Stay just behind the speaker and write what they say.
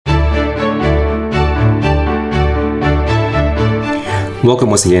Welcome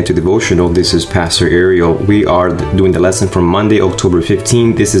once again to Devotional. This is Pastor Ariel. We are doing the lesson from Monday, October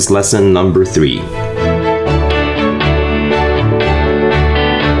 15th. This is lesson number 3.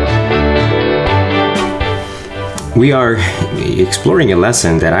 We are exploring a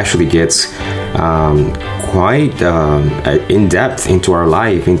lesson that actually gets quite in depth into our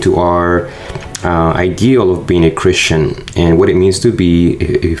life, into our ideal of being a Christian and what it means to be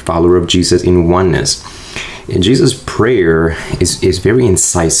a follower of Jesus in oneness. And Jesus' prayer is very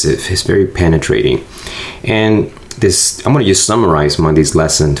incisive, it's very penetrating. And this, I'm going to just summarize Monday's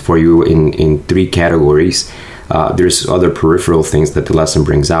lesson for you in 3 categories. There's other peripheral things that the lesson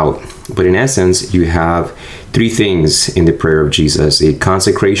brings out. But in essence, you have 3 things in the prayer of Jesus: a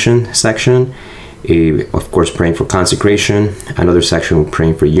consecration section, of course, praying for consecration, another section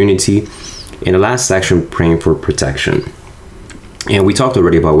praying for unity, and the last section praying for protection. And we talked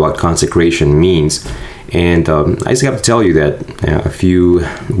already about what consecration means. And I just have to tell you that a few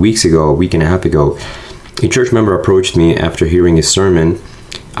weeks ago, a week and a half ago, a church member approached me after hearing a sermon.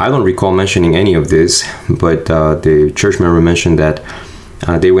 I don't recall mentioning any of this, but the church member mentioned that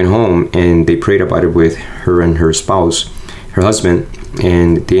they went home and they prayed about it with her and her spouse, her husband,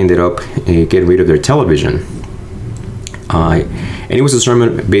 and they ended up getting rid of their television. And it was a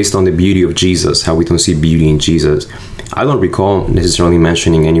sermon based on the beauty of Jesus, how we don't see beauty in Jesus. I don't recall necessarily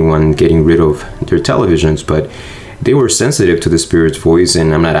mentioning anyone getting rid of their televisions, but they were sensitive to the Spirit's voice,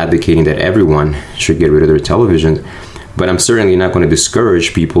 and I'm not advocating that everyone should get rid of their televisions, but I'm certainly not going to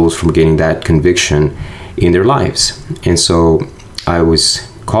discourage people from getting that conviction in their lives. And so I was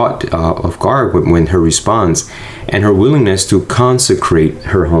caught off guard when her response and her willingness to consecrate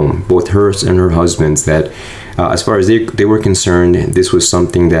her home, both hers and her husband's, that as far as they were concerned, this was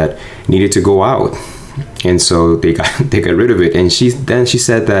something that needed to go out. And so they got rid of it. And she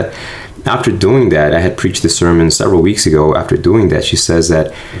said that after doing that, I had preached the sermon several weeks ago. After doing that, she says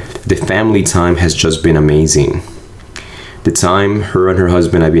that the family time has just been amazing. The time her and her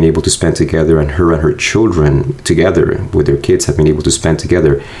husband have been able to spend together, and her children together with their kids have been able to spend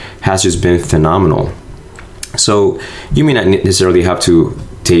together, has just been phenomenal. So you may not necessarily have to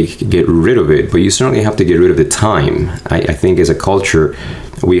get rid of it, but you certainly have to get rid of the time. I think as a culture,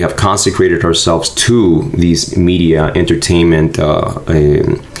 we have consecrated ourselves to these media, entertainment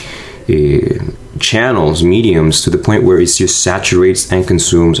channels, mediums, to the point where it just saturates and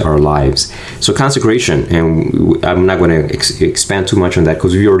consumes our lives. So consecration, and I'm not going to expand too much on that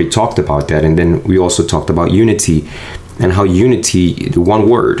because we already talked about that. And then we also talked about unity, and how unity, the one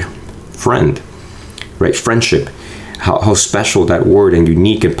word, friend, right? Friendship. How special that word and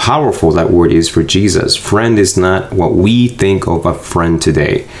unique and powerful that word is for Jesus. Friend is not what we think of a friend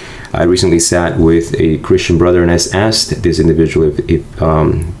today. I recently sat with a Christian brother and I asked this individual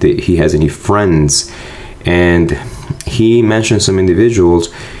if he has any friends. And he mentioned some individuals,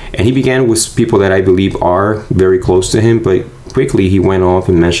 and he began with people that I believe are very close to him, but quickly he went off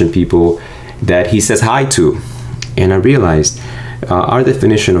and mentioned people that he says hi to. And I realized our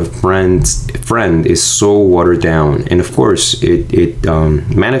definition of friend is so watered down, and of course it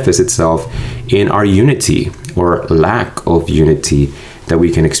manifests itself in our unity or lack of unity that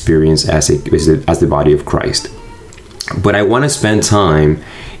we can experience as the body of Christ. But I want to spend time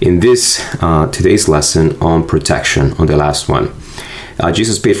in this today's lesson on protection, on the last one.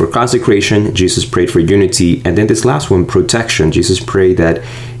 Jesus prayed for consecration, Jesus prayed for unity, and then this last one, protection. Jesus prayed that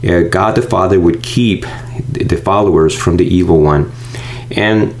God the Father would keep the followers from the evil one.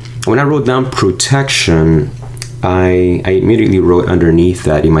 And when I wrote down protection, I immediately wrote underneath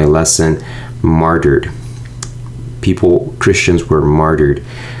that in my lesson, martyred. Christians were martyred.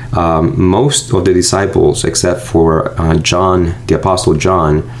 Most of the disciples, except for John, the Apostle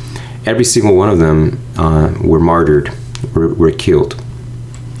John, every single one of them were martyred, were killed.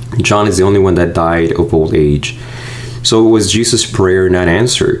 John is the only one that died of old age. So was Jesus' prayer not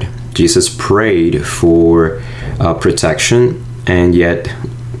answered? Jesus prayed for protection, and yet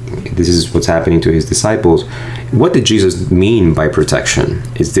this is what's happening to his disciples. What did Jesus mean by protection?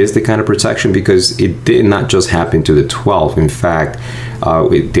 Is this the kind of protection? Because it did not just happen to the 12. In fact,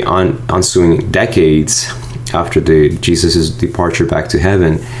 with the ensuing decades after Jesus' departure back to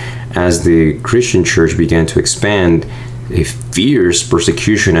heaven, as the Christian church began to expand, a fierce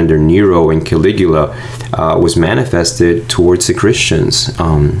persecution under Nero and Caligula was manifested towards the Christians.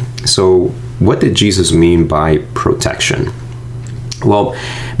 So what did Jesus mean by protection? Well,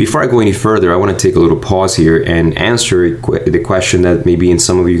 before I go any further, I want to take a little pause here and answer the question that may be in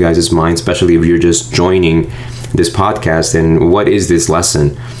some of you guys' minds, especially if you're just joining this podcast. And what is this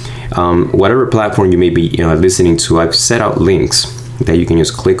lesson? Whatever platform you may be listening to, I've set out links that you can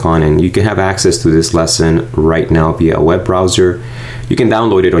just click on, and you can have access to this lesson right now via a web browser. You can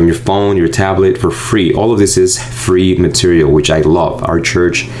download it on your phone, your tablet for free. All of this is free material, which I love. Our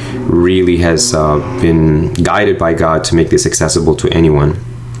church really has been guided by God to make this accessible to anyone.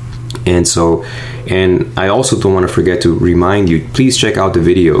 And I also don't want to forget to remind you, please check out the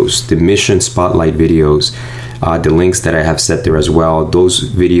videos, the Mission Spotlight videos, the links that I have set there as well.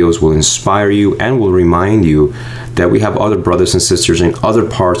 Those videos will inspire you and will remind you that we have other brothers and sisters in other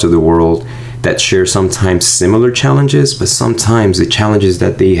parts of the world that share sometimes similar challenges, but sometimes the challenges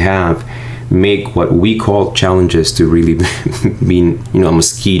that they have make what we call challenges to really be, a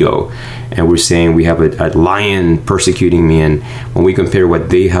mosquito. And we're saying we have a lion persecuting me, and when we compare what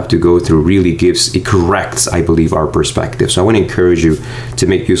they have to go through, it corrects, I believe, our perspective. So I want to encourage you to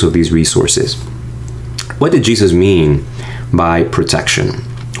make use of these resources. What did Jesus mean by protection?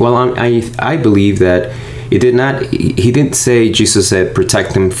 Well, I believe that he didn't say, Jesus said,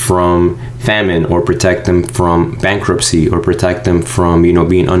 protect them from famine, or protect them from bankruptcy, or protect them from,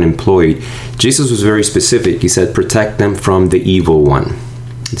 being unemployed. Jesus was very specific. He said, protect them from the evil one.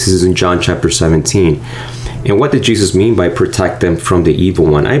 This is in John chapter 17. And what did Jesus mean by protect them from the evil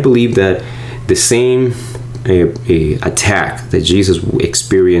one? I believe that the same attack that Jesus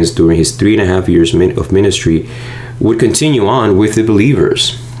experienced during his 3.5 years of ministry would continue on with the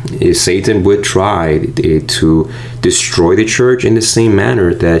believers. Satan would try to destroy the church in the same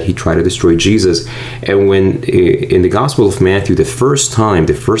manner that he tried to destroy Jesus. And when in the Gospel of Matthew, the first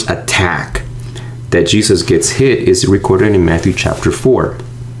attack that Jesus gets hit is recorded in Matthew chapter 4.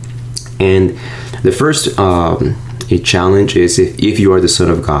 And the first challenge is, if you are the Son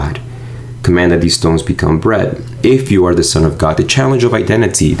of God, command that these stones become bread. If you are the Son of God, the challenge of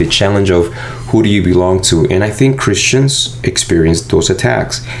identity, the challenge of who do you belong to. And I think Christians experience those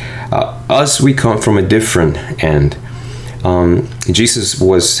attacks. Us, we come from a different end. Jesus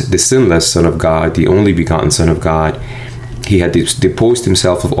was the sinless Son of God, the only begotten Son of God. He had deposed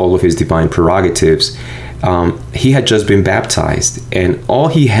himself of all of his divine prerogatives. He had just been baptized, and all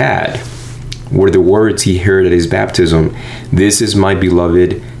he had were the words he heard at his baptism: "This is my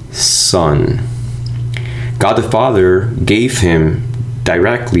beloved Son." God the Father gave him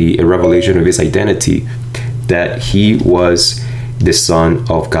directly a revelation of his identity, that he was the Son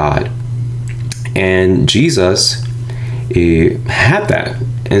of God. And Jesus had that.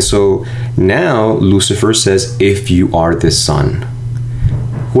 And so now Lucifer says, if you are the Son,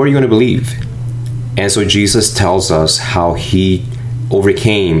 who are you going to believe? And so Jesus tells us how he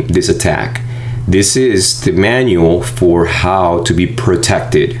overcame this attack. This is the manual for how to be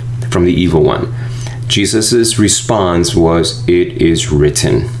protected from the evil one. Jesus' response was, "It is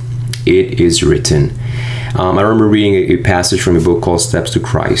written." It is written. I remember reading a passage from a book called Steps to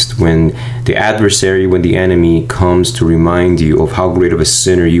Christ, when the adversary, when the enemy comes to remind you of how great of a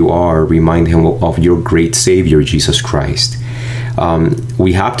sinner you are, remind him of your great Savior, Jesus Christ.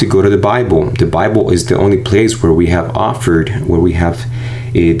 We have to go to the Bible. The Bible is the only place where we have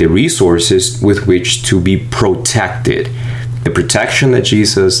the resources with which to be protected. The protection that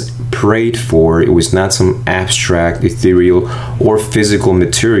Jesus prayed for, it was not some abstract, ethereal, or physical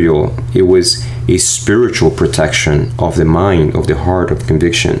material. It was a spiritual protection of the mind, of the heart, of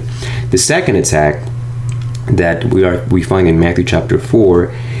conviction. The second attack that we find in Matthew chapter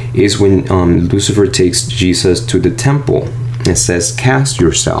 4 is when Lucifer takes Jesus to the temple and says, cast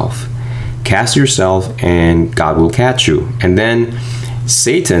yourself, and God will catch you. And then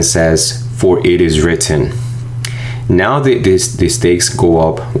Satan says, for it is written. Now the stakes go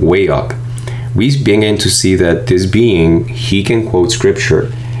up, way up. We begin to see that this being, he can quote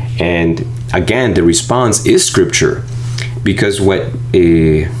scripture. And again, the response is scripture, because what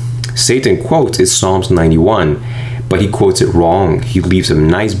Satan quotes is Psalms 91, but he quotes it wrong. He leaves a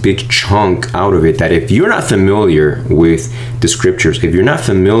nice big chunk out of it that if you're not familiar with the scriptures, if you're not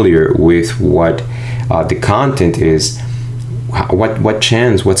familiar with what the content is, what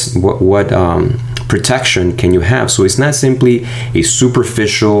chance, what protection can you have? So it's not simply a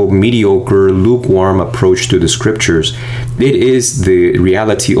superficial, mediocre, lukewarm approach to the scriptures. It is the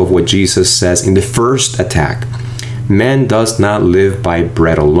reality of what Jesus says in the first attack. Man does not live by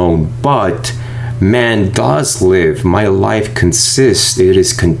bread alone, but man does live. My life consists, it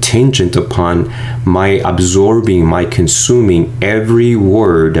is contingent upon my absorbing, my consuming every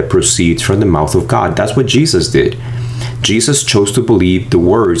word that proceeds from the mouth of God. That's what Jesus did. Jesus chose to believe the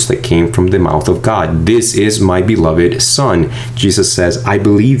words that came from the mouth of God. This is my beloved Son. Jesus says, I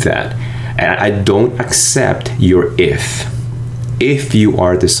believe that. And I don't accept your if. If you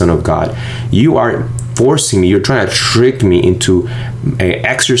are the Son of God, you are forcing me, you're trying to trick me into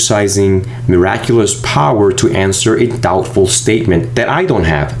exercising miraculous power to answer a doubtful statement that I don't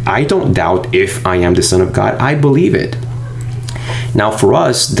have. I don't doubt if I am the Son of God. I believe it. Now, for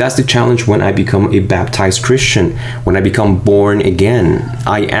us, that's the challenge when I become a baptized Christian, when I become born again.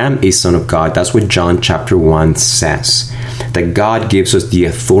 I am a son of God. That's what John chapter 1 says. That God gives us the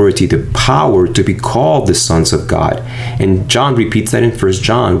authority, the power to be called the sons of God. And John repeats that in 1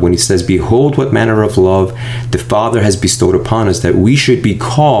 John when he says, "Behold, what manner of love the Father has bestowed upon us, that we should be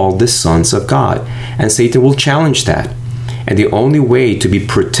called the sons of God." And Satan will challenge that. And the only way to be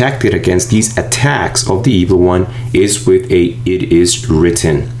protected against these attacks of the evil one is with a "it is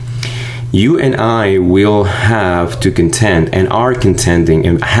written." You and I will have to contend, and are contending,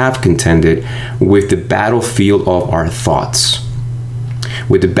 and have contended with the battlefield of our thoughts,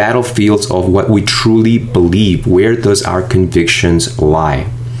 with the battlefields of what we truly believe. Where does our convictions lie?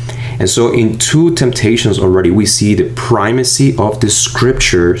 And so in two temptations already, we see the primacy of the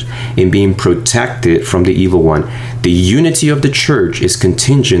scriptures in being protected from the evil one. The unity of the church is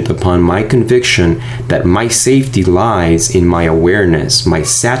contingent upon my conviction that my safety lies in my awareness, my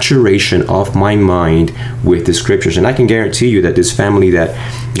saturation of my mind with the scriptures. And I can guarantee you that this family that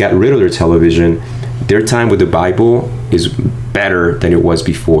got rid of their television, their time with the Bible is better than it was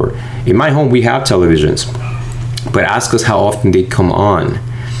before. In my home, we have televisions, but ask us how often they come on.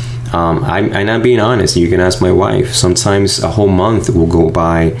 I'm being honest. You can ask my wife. Sometimes a whole month will go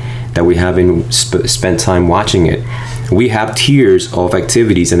by that we haven't spent time watching it. We have tiers of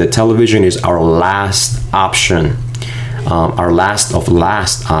activities, and the television is our last option, our last of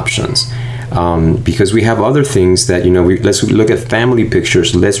last options. Because we have other things that, let's look at family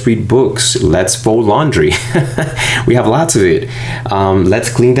pictures, let's read books, let's fold laundry. We have lots of it. Let's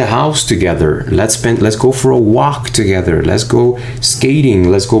clean the house together. Let's go for a walk together. Let's go skating.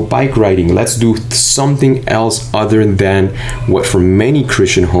 Let's go bike riding. Let's do something else other than what for many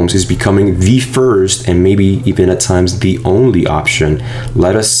Christian homes is becoming the first and maybe even at times the only option.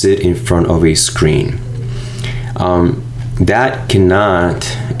 Let us sit in front of a screen. That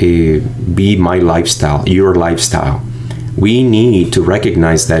cannot be my lifestyle, your lifestyle. We need to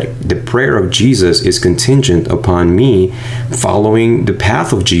recognize that the prayer of Jesus is contingent upon me following the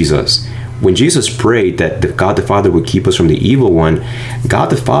path of Jesus. When Jesus prayed that God the Father would keep us from the evil one,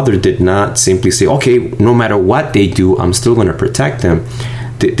 God the Father did not simply say, okay, no matter what they do, I'm still going to protect them.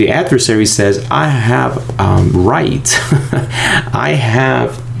 The adversary says, I have right. I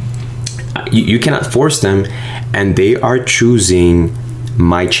have, you cannot force them. And they are choosing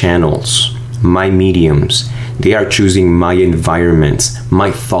my channels, my mediums. They are choosing my environments,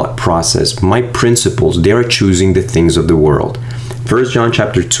 my thought process, my principles. They are choosing the things of the world. 1 John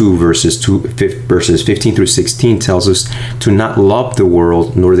chapter 2, verses 15 through 16 tells us to not love the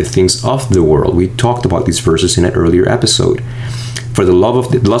world nor the things of the world. We talked about these verses in an earlier episode. For the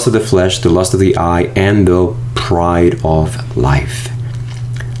lust of the flesh, the lust of the eye, and the pride of life.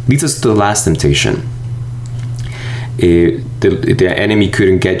 Leads us to the last temptation. The enemy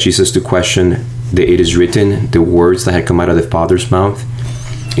couldn't get Jesus to question the "it is written," the words that had come out of the Father's mouth.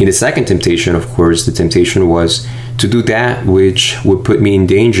 In the second temptation, of course, the temptation was to do that which would put me in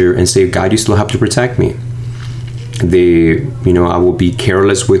danger and say, God, you still have to protect me. I will be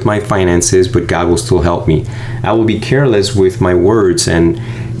careless with my finances, but God will still help me. I will be careless with my words and,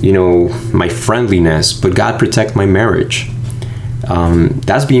 my friendliness, but God protect my marriage.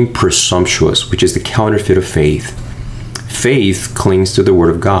 That's being presumptuous, which is the counterfeit of faith. Faith clings to the Word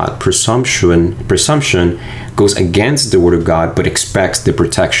of God. Presumption goes against the Word of God, but expects the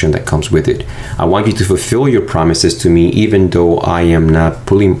protection that comes with it. I want you to fulfill your promises to me, even though I am not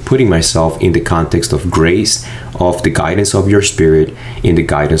putting myself in the context of grace, of the guidance of your Spirit, in the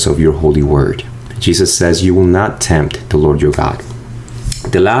guidance of your holy Word. Jesus says, you will not tempt the Lord your God.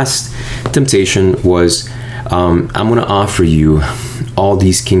 The last temptation was, I'm going to offer you all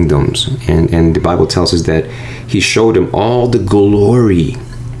these kingdoms. And the Bible tells us that he showed him all the glory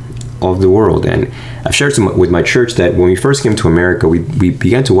of the world. And I've shared with my church that when we first came to America, we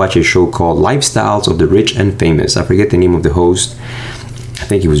began to watch a show called Lifestyles of the Rich and Famous. I forget the name of the host. I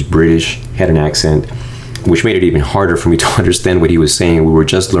think he was British, had an accent, which made it even harder for me to understand what he was saying. We were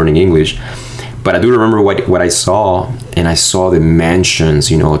just learning English. But I do remember what I saw, and I saw the mansions,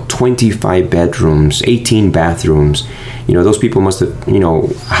 25 bedrooms, 18 bathrooms. Those people must have,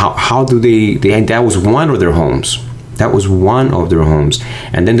 how do they that was one of their homes. That was one of their homes.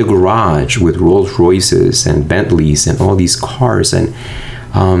 And then the garage with Rolls Royces and Bentleys and all these cars. And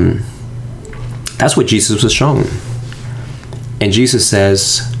that's what Jesus was shown. And Jesus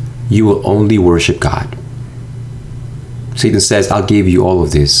says, you will only worship God. Satan says, I'll give you all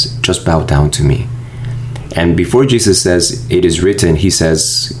of this. Just bow down to me. And before Jesus says, "It is written," he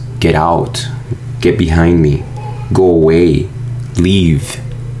says, "Get out, get behind me, go away, leave,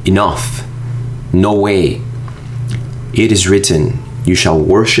 enough, no way. It is written, you shall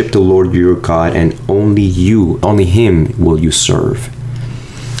worship the Lord your God, and only him will you serve."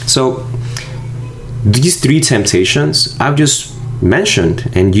 So these three temptations I've just mentioned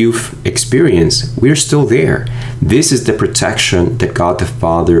and you've experienced, we're still there. This is the protection that God the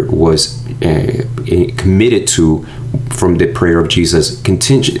Father was committed to from the prayer of Jesus,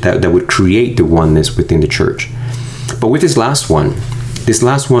 contingent that would create the oneness within the church. But with this last one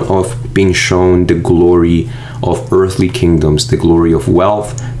of being shown the glory of earthly kingdoms, the glory of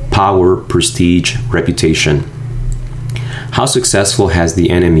wealth, power, prestige, reputation. How successful has the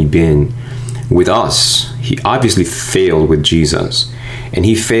enemy been with us? He obviously failed with Jesus, and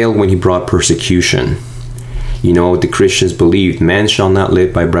he failed when he brought persecution. You know, the Christians believed, man shall not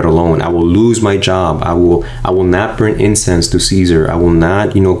live by bread alone. I will lose my job. I will not burn incense to Caesar. I will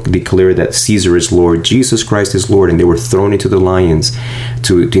not, declare that Caesar is Lord. Jesus Christ is Lord. And they were thrown into the lions,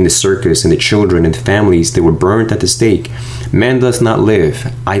 in the circus, and the children and families, they were burned at the stake. Man does not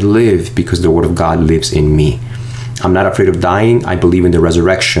live. I live because the word of God lives in me. I'm not afraid of dying. I believe in the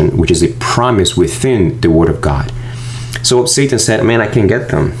resurrection, which is a promise within the word of God. So Satan said, man, I can't get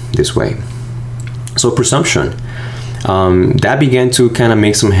them this way. So presumption, that began to kind of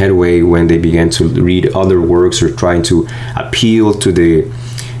make some headway when they began to read other works or trying to appeal to the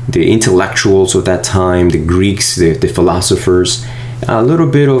intellectuals of that time, the Greeks, the philosophers. A little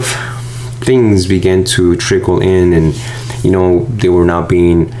bit of things began to trickle in, and they were now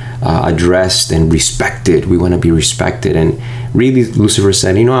being addressed and respected. We want to be respected. And really Lucifer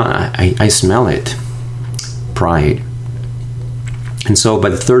said, I smell it. Pride. And so by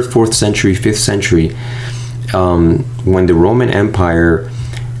the 3rd, 4th century, 5th century, when the Roman Empire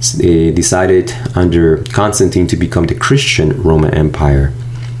decided under Constantine to become the Christian Roman Empire,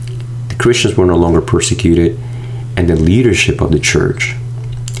 the Christians were no longer persecuted, and the leadership of the church,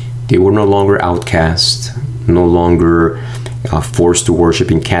 they were no longer outcast, no longer forced to worship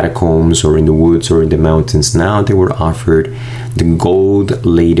in catacombs or in the woods or in the mountains. Now they were offered the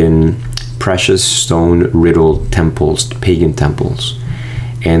gold-laden, precious stone-riddled temples, pagan temples.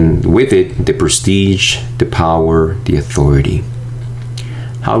 And with it, the prestige, the power, the authority.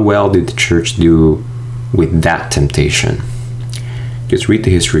 How well did the church do with that temptation? Just read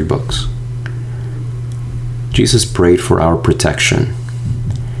the history books. Jesus prayed for our protection,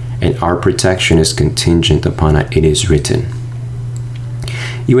 and our protection is contingent upon it is written.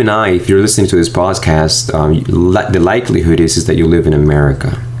 You and I, if you're listening to this podcast, the likelihood is that you live in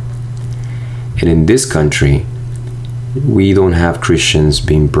America. And in this country, we don't have Christians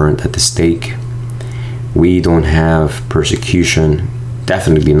being burnt at the stake. We don't have persecution,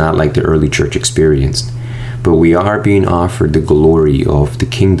 definitely not like the early church experienced. But we are being offered the glory of the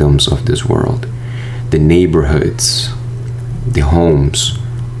kingdoms of this world, the neighborhoods, the homes,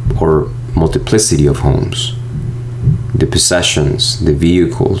 or multiplicity of homes, the possessions, the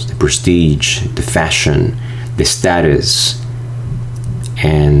vehicles, the prestige, the fashion, the status.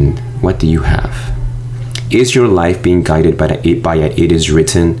 And what do you have? Is your life being guided by it is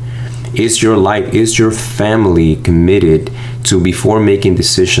written? Is your life, is your family committed to, before making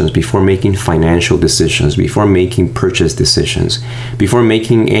decisions, before making financial decisions, before making purchase decisions, before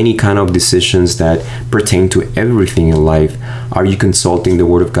making any kind of decisions that pertain to everything in life, are you consulting the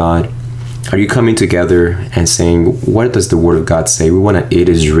Word of God? Are you coming together and saying, what does the Word of God say? We want it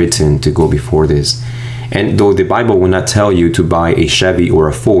is written to go before this. And though the Bible will not tell you to buy a Chevy or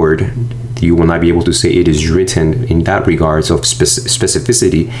a Ford, you will not be able to say it is written in that regards of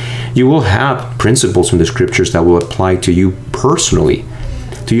specificity. You will have principles from the scriptures that will apply to you personally,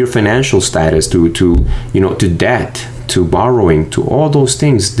 to your financial status, to debt, to borrowing, to all those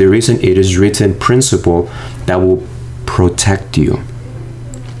things. There is an it is written principle that will protect you.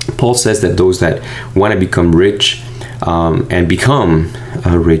 Paul says that those that want to become rich and become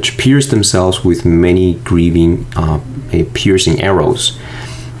rich pierce themselves with many grieving, piercing arrows.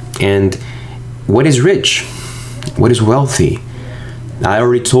 And what is rich? What is wealthy? I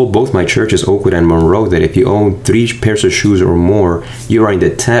already told both my churches, Oakwood and Monroe, that if you own 3 pairs of shoes or more, you are in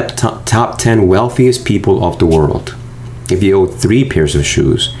the top 10 wealthiest people of the world. If you own 3 pairs of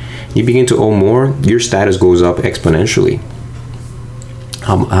shoes, you begin to own more, your status goes up exponentially.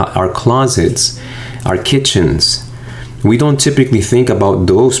 Our closets, our kitchens, we don't typically think about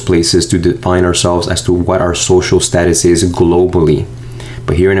those places to define ourselves as to what our social status is globally.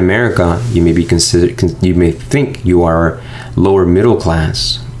 But here in America, you may think you are lower middle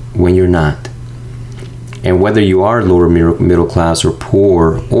class when you're not. And whether you are lower middle class or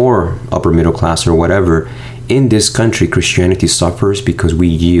poor or upper middle class or whatever, in this country, Christianity suffers because we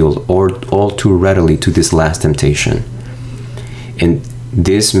yield all too readily to this last temptation. And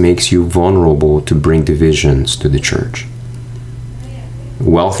this makes you vulnerable to bring divisions to the church.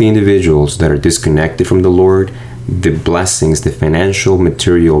 Wealthy individuals that are disconnected from the Lord, the blessings, the financial,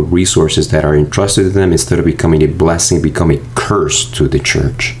 material resources that are entrusted to them, instead of becoming a blessing, become a curse to the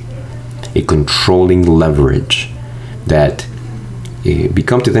church. A controlling leverage that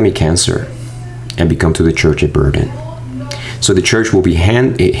become to them a cancer and become to the church a burden. So the church will be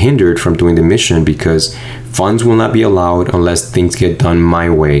hindered from doing the mission because funds will not be allowed unless things get done my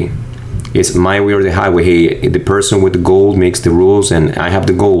way. It's my way or the highway. Hey, the person with the gold makes the rules and I have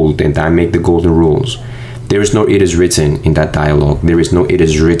the gold and I make the golden rules. There is no "it is written" in that dialogue. There is no "it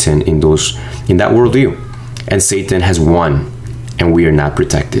is written" in that worldview. And Satan has won and we are not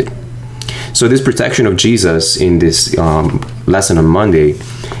protected. So this protection of Jesus in this lesson on Monday,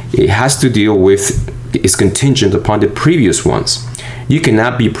 it has to deal with, is contingent upon the previous ones. You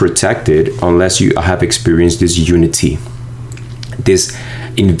cannot be protected unless you have experienced this unity, this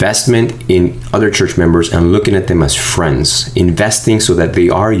investment in other church members and looking at them as friends, investing so that they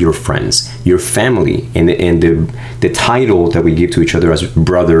are your friends, your family, and the title that we give to each other as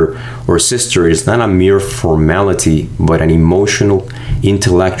brother or sister is not a mere formality, but an emotional,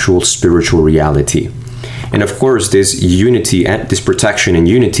 intellectual, spiritual reality. And of course, this unity, this protection and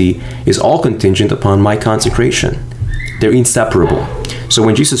unity is all contingent upon my consecration. They're inseparable. So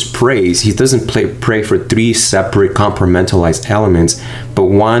when Jesus prays, he doesn't pray for three separate compartmentalized elements, but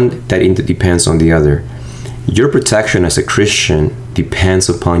one that interdepends on the other. Your protection as a Christian depends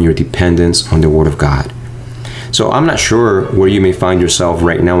upon your dependence on the Word of God. So I'm not sure where you may find yourself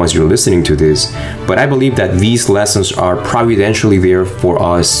right now as you're listening to this, but I believe that these lessons are providentially there for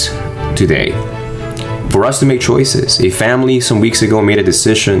us today, for us to make choices. A family some weeks ago made a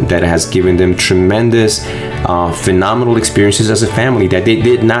decision that has given them tremendous, phenomenal experiences as a family that they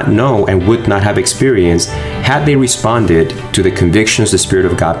did not know and would not have experienced had they responded to the convictions the Spirit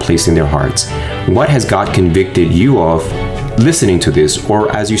of God placed in their hearts. What has God convicted you of listening to this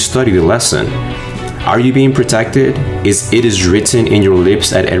or as you study the lesson? Are you being protected? It is written in your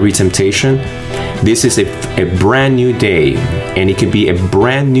lips at every temptation? This is a brand new day, and it can be a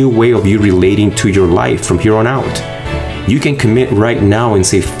brand new way of you relating to your life from here on out. You can commit right now and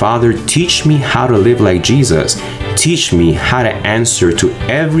say, Father, teach me how to live like Jesus. Teach me how to answer to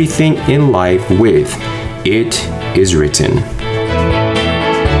everything in life with, "It is written."